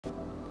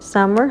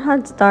Summer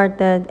had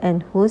started,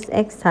 and who's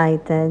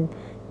excited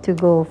to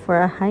go for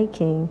a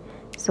hiking?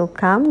 So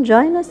come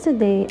join us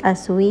today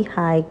as we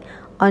hike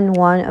on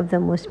one of the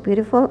most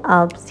beautiful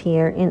Alps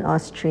here in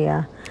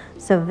Austria.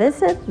 So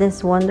visit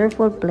this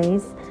wonderful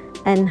place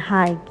and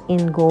hike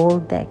in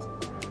Gold Deck,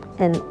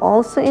 and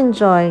also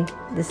enjoy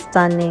the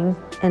stunning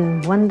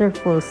and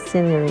wonderful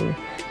scenery.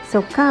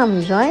 So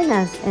come join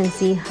us and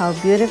see how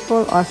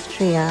beautiful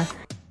Austria.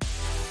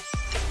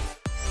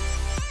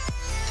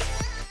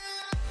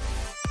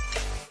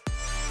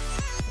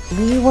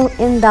 We will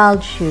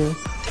indulge you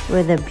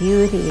with the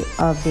beauty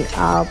of the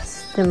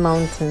Alps, the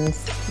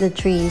mountains, the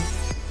trees,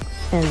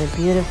 and the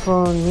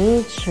beautiful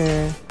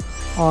nature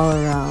all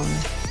around.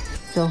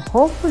 So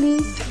hopefully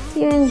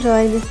you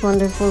enjoy this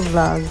wonderful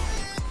vlog.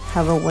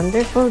 Have a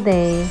wonderful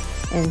day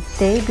and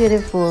stay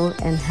beautiful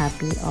and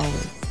happy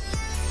always.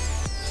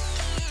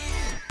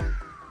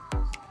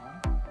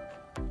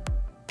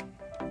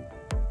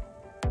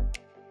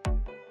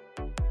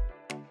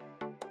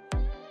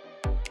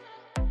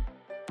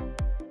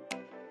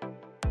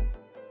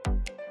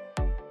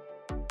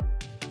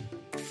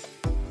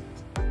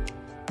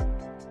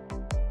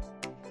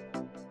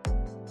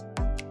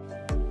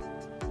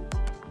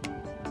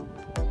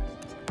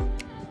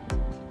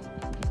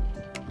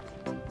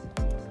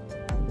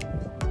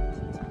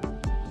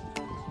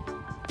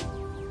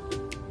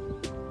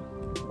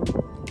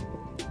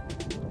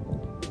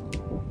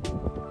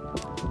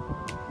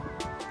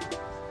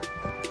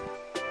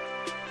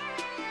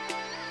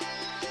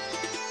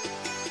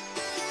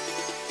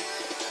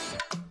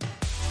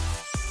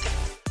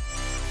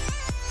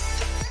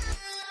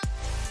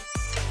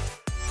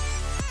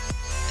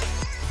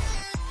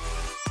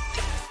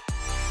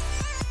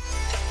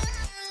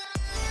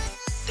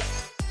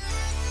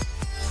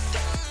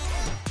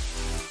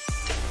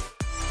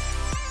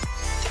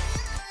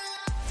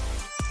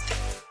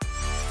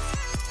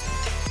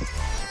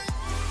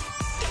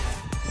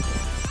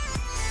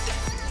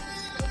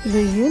 Do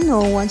you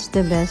know what's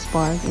the best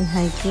part in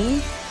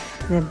hiking?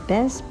 The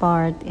best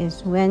part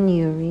is when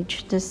you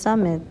reach the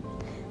summit.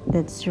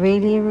 That's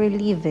really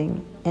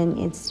relieving, and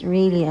it's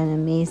really an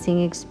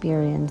amazing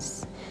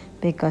experience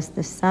because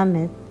the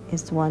summit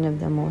is one of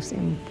the most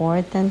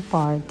important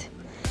part.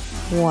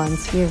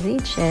 Once you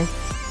reach it,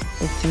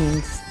 it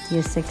means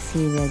you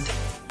succeeded.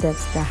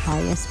 That's the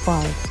highest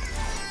part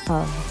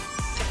of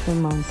the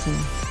mountain.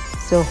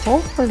 So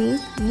hopefully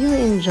you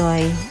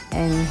enjoy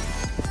and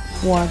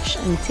watch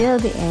until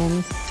the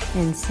end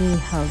and see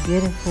how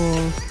beautiful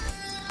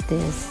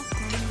this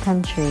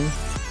country.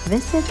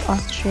 Visit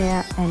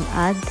Austria and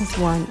add this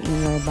one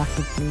in your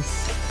bucket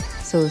list.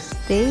 So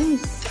stay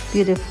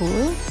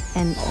beautiful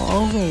and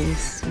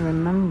always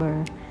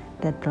remember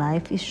that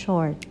life is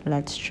short.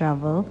 Let's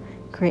travel,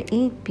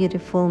 create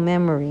beautiful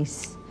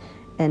memories,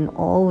 and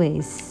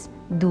always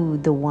do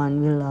the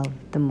one we love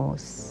the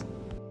most.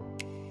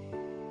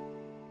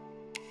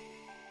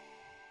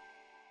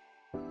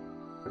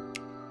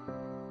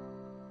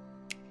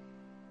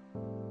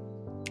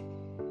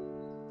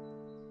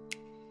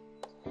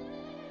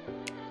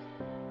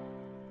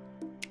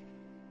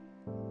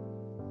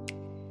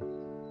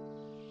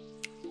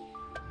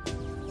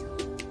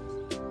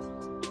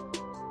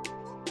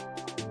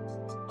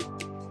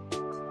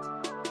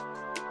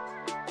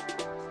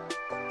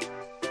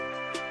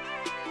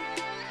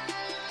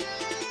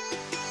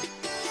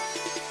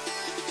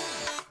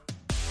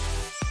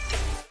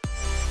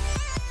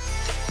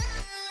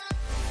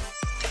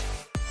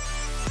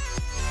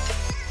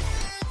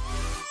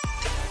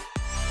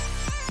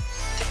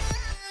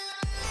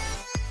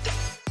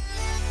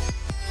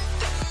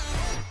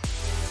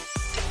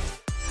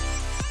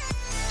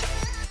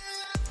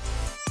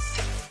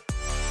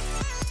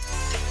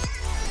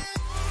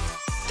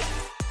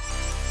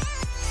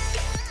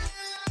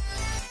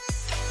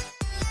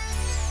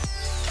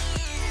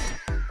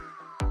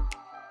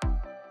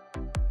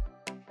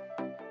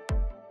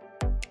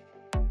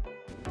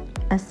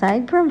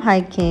 Aside from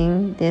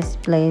hiking, this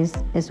place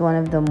is one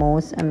of the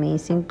most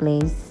amazing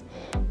places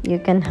you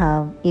can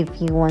have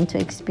if you want to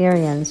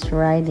experience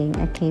riding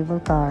a cable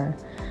car.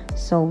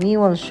 So we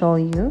will show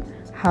you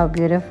how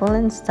beautiful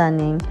and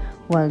stunning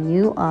while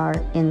you are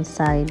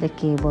inside the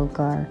cable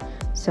car.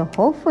 So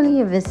hopefully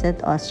you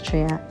visit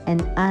Austria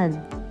and add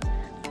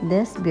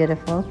this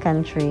beautiful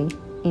country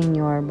in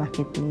your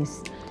bucket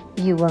list.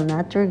 You will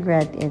not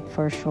regret it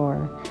for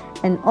sure.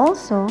 And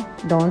also,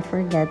 don't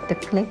forget to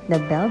click the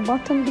bell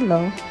button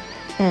below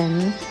and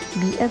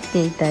be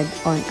updated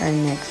on our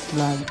next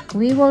vlog.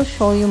 We will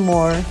show you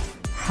more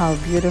how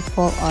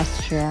beautiful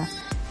Austria,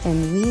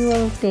 and we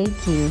will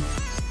take you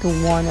to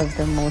one of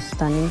the most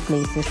stunning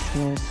places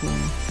here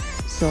soon.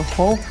 So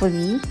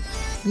hopefully,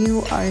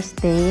 you are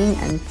staying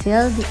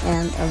until the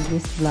end of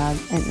this vlog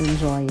and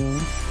enjoying.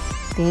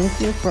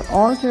 Thank you for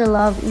all your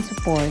love and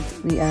support.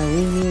 We are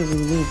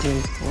really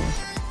grateful.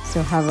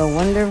 So have a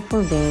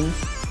wonderful day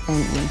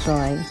and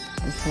enjoy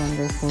this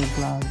wonderful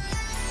vlog.